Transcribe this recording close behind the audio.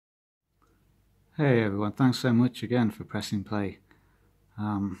Hey everyone, thanks so much again for pressing play.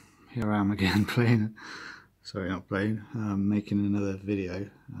 Here I am again playing, sorry not playing, making another video.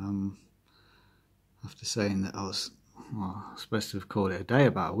 After saying that I was supposed to have called it a day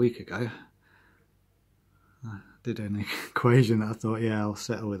about a week ago. I did an equation that I thought, yeah, I'll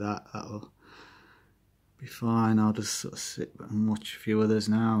settle with that, that'll be fine. I'll just sort of sit and watch a few others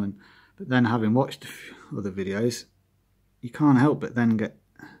now. But then having watched a few other videos, you can't help but then get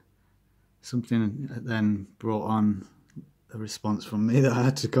something that then brought on a response from me that I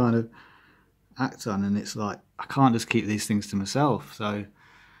had to kind of act on, and it's like I can't just keep these things to myself. So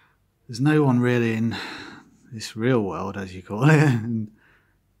there's no one really in this real world, as you call it, and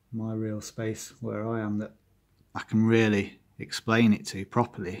my real space where I am, that I can really explain it to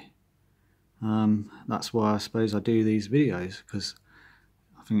properly. That's why I suppose I do these videos, because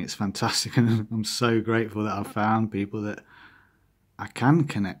I think it's fantastic, and I'm so grateful that I've found people that I can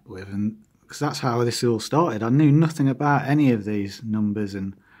connect with, and because that's how this all started. I knew nothing about any of these numbers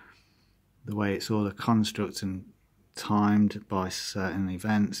and the way it's all a construct and timed by certain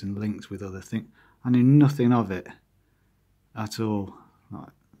events and linked with other things. I knew nothing of it at all,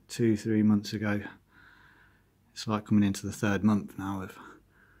 like 2-3 months ago. It's like coming into the third month now.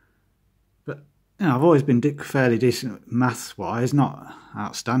 But you know, I've always been fairly decent maths wise, not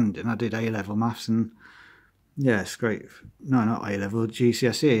outstanding. I did A-level maths, and yeah, it's great. No, not A-level,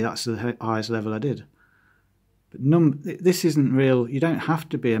 GCSE, that's the highest level I did. But this isn't real. You don't have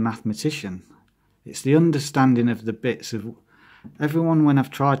to be a mathematician. It's the understanding of the bits of everyone. When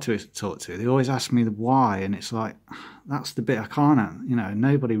I've tried to talk to, they always ask me the why, and it's like, that's the bit I can't,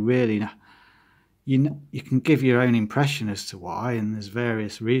 nobody really, you can give your own impression as to why, and there's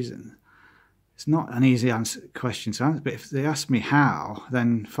various reasons. It's not an easy question to answer, but if they ask me how,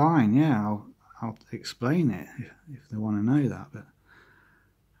 then fine, yeah, I'll explain it if they want to know that.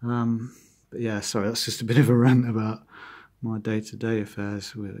 But yeah, sorry, that's just a bit of a rant about my day-to-day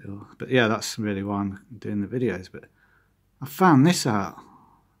affairs with it all. But yeah, that's really why I'm doing the videos. But I found this out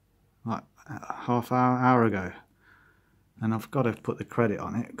like a half hour ago, and I've got to put the credit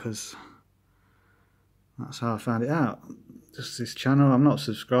on it, because that's how I found it out. Just this channel, I'm not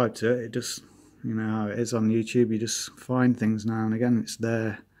subscribed to it. It just, you know how it is on YouTube, you just find things now and again. It's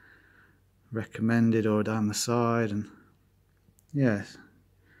there, recommended or down the side, and yeah,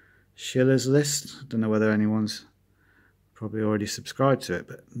 Shillers List. I don't know whether anyone's probably already subscribed to it,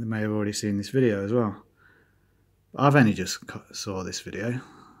 but they may have already seen this video as well. But I've only just saw this video.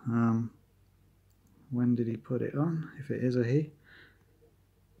 When did he put it on, if it is a he?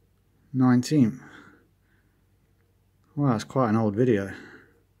 19th. Wow, it's quite an old video.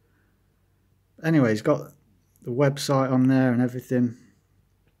 Anyway, he's got the website on there and everything.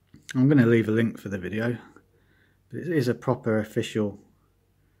 I'm going to leave a link for the video, but it is a proper official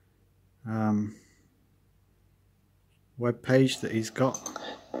web page that he's got.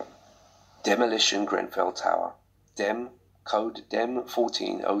 Demolition Grenfell Tower. Dem code Dem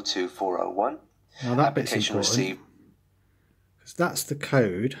 1402401. Now that bit's important, because that's the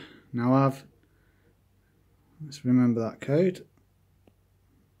code. Now let's remember that code.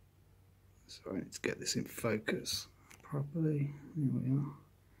 Sorry, let's get this in focus properly. Here we are.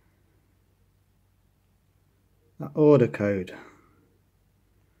 That order code.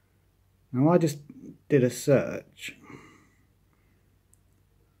 Now I just did a search.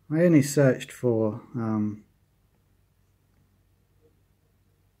 I only searched for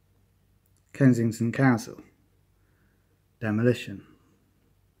Kensington Council demolition.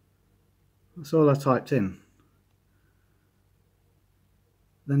 That's all I typed in.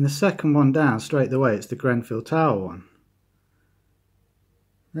 Then the second one down straight away, it's the Grenfell Tower one.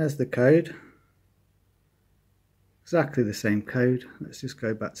 There's the code. Exactly the same code. Let's just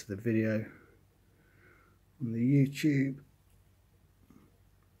go back to the video on the YouTube.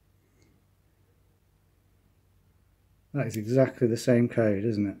 That is exactly the same code,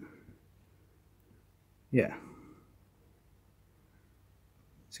 isn't it? Yeah.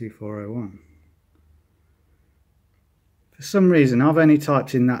 2401. For some reason, I've only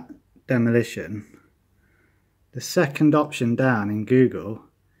typed in that demolition. The second option down in Google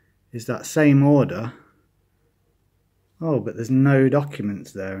is that same order. Oh, but there's no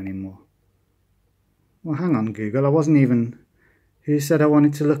documents there anymore. Well, hang on, Google. I wasn't even... Who said I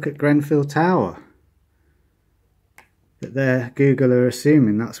wanted to look at Grenfell Tower? But there, Google are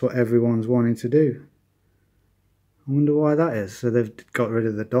assuming that's what everyone's wanting to do. I wonder why that is. So they've got rid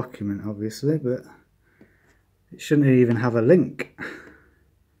of the document, obviously, but it shouldn't even have a link.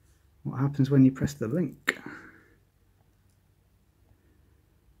 What happens when you press the link?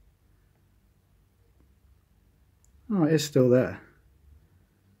 Oh, it is still there.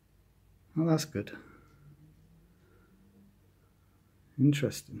 Well, that's good.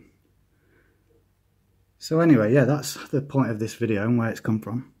 Interesting. So anyway, yeah, that's the point of this video and where it's come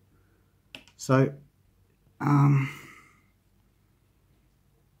from. So, can't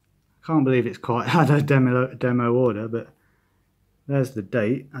believe it's quite had a demo order, but there's the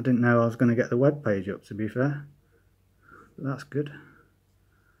date. I didn't know I was going to get the web page up, to be fair. But that's good.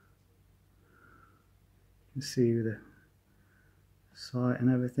 You can see the site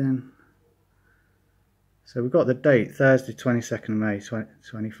and everything. So we've got the date, Thursday 22nd May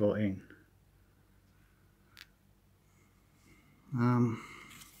 2014. I'm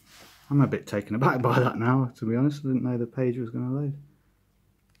a bit taken aback by that now, to be honest. I didn't know the page was going to load.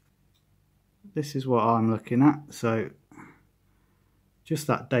 This is what I'm looking at, so just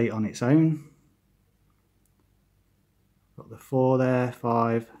that date on its own. Got the 4 there,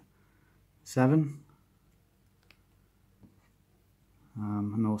 5, 7.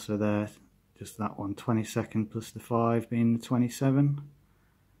 And also there, just that one, 22nd plus the 5 being the 27.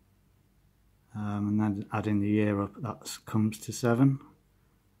 And then adding the year up, that comes to 7.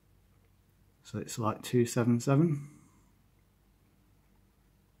 So it's like 277.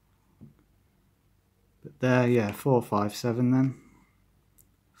 But there, yeah, 457 then.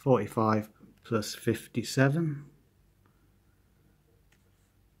 45 plus 57.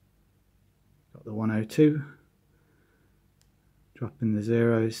 Got the 102. Dropping the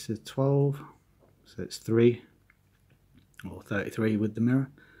zeros to 12. So it's 3. Or 33 with the mirror.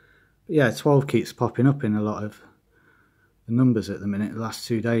 But yeah, 12 keeps popping up in a lot of the numbers at the minute, the last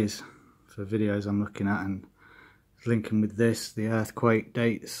 2 days for videos I'm looking at, and linking with this, the earthquake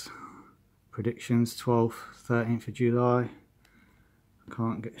dates, predictions, 12th, 13th of July.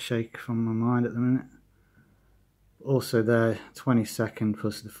 Can't get a shake from my mind at the minute. Also there, 22nd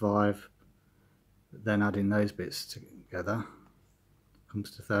plus the 5, then adding those bits together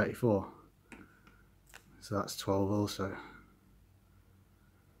comes to 34. So that's 12 also.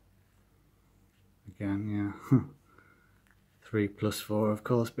 Again, yeah. 3 plus 4 of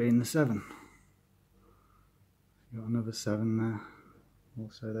course being the 7. Got another 7 there.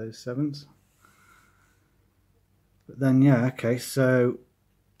 Also those 7s. But then yeah, okay, so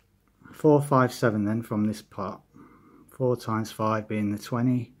 4, 5, 7 then from this part. 4 times 5 being the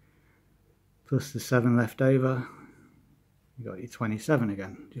 20, plus the 7 left over. You got your 27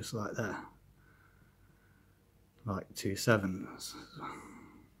 again, just like there. Like 2 7s.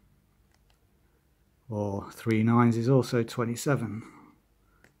 Or 3 9s is also 27.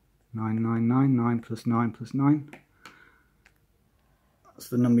 9, 9, 9, 9 plus 9 plus 9. That's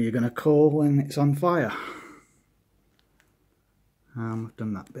the number you're going to call when it's on fire. I've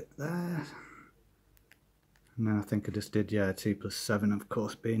done that bit there. And then I think I just did, yeah, 2 plus 7 of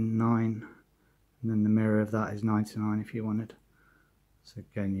course being 9. And then the mirror of that is 99 if you wanted. So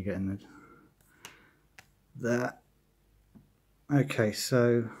again, you're getting there. Okay,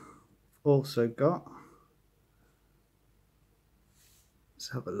 so also got, let's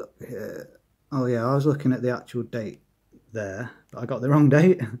have a look here. Oh yeah, I was looking at the actual date there, but I got the wrong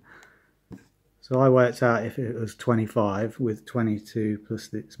date. So I worked out if it was 25 with 22 plus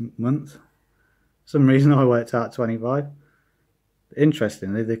this month. For some reason I worked out 25. But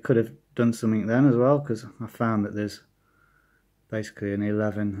interestingly, they could have done something then as well, because I found that there's basically an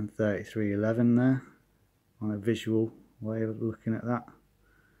 11 and 33 11 there on a visual way of looking at that.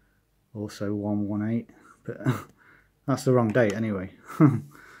 Also 118, but that's the wrong date anyway.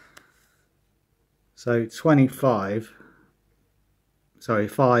 So 25, sorry,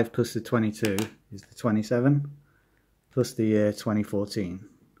 5 plus the 22 is the 27, plus the year 2014.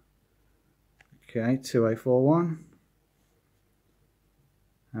 Okay, 2041.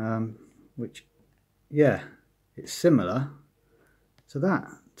 Which, yeah, it's similar to that,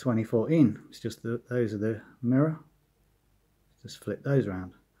 2014. It's just that those are the mirror. Just flip those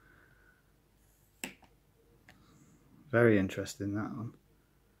around. Very interesting, that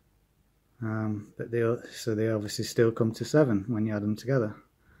one. But so they obviously still come to 7 when you add them together.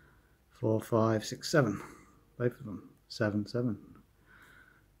 4, 5, 6, 7. Both of them. 7, 7.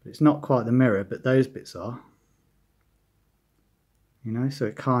 But it's not quite the mirror, but those bits are. You know, so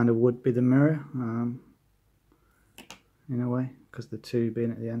it kind of would be the mirror, in a way, because the 2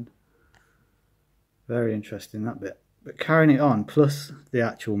 being at the end. Very interesting, that bit. But carrying it on, plus the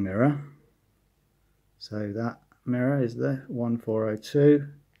actual mirror. So that mirror is the 1402.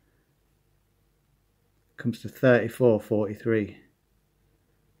 Comes to 3443.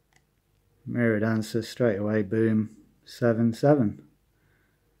 Mirrored answer straight away, boom, 7, 7.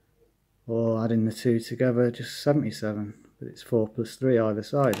 Or adding the 2 together, just 77. But it's 4 plus 3 either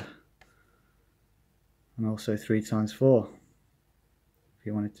side. And also 3 times 4. if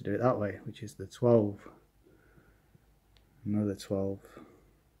you wanted to do it that way, which is the 12, another 12,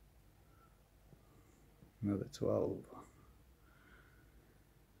 another 12.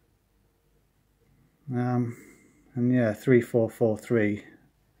 And yeah, 3443,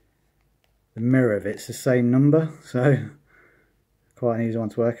 the mirror of it's the same number, so quite an easy one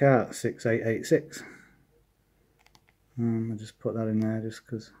to work out, 6886. I'll just put that in there just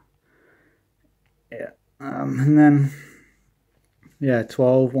because, yeah. And then, yeah,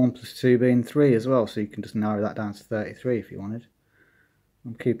 12, 1 plus 2 being 3 as well, so you can just narrow that down to 33 if you wanted.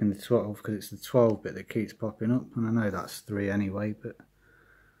 I'm keeping the 12 because it's the 12 bit that keeps popping up, and I know that's 3 anyway, but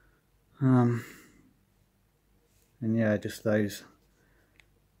and yeah, just those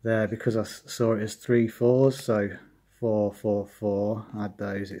there, because I saw it as 3 4s, so 4 4 4, add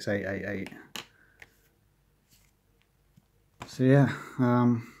those, it's 8 8 8. So yeah,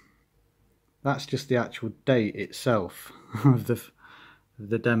 that's just the actual date itself of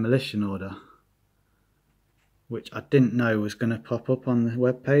the demolition order, which I didn't know was going to pop up on the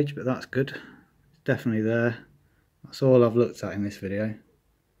web page, but that's good. It's definitely there. That's all I've looked at in this video.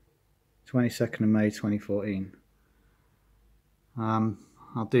 22nd of May 2014.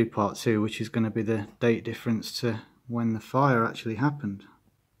 I'll do part 2, which is going to be the date difference to when the fire actually happened.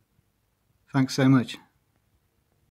 Thanks so much.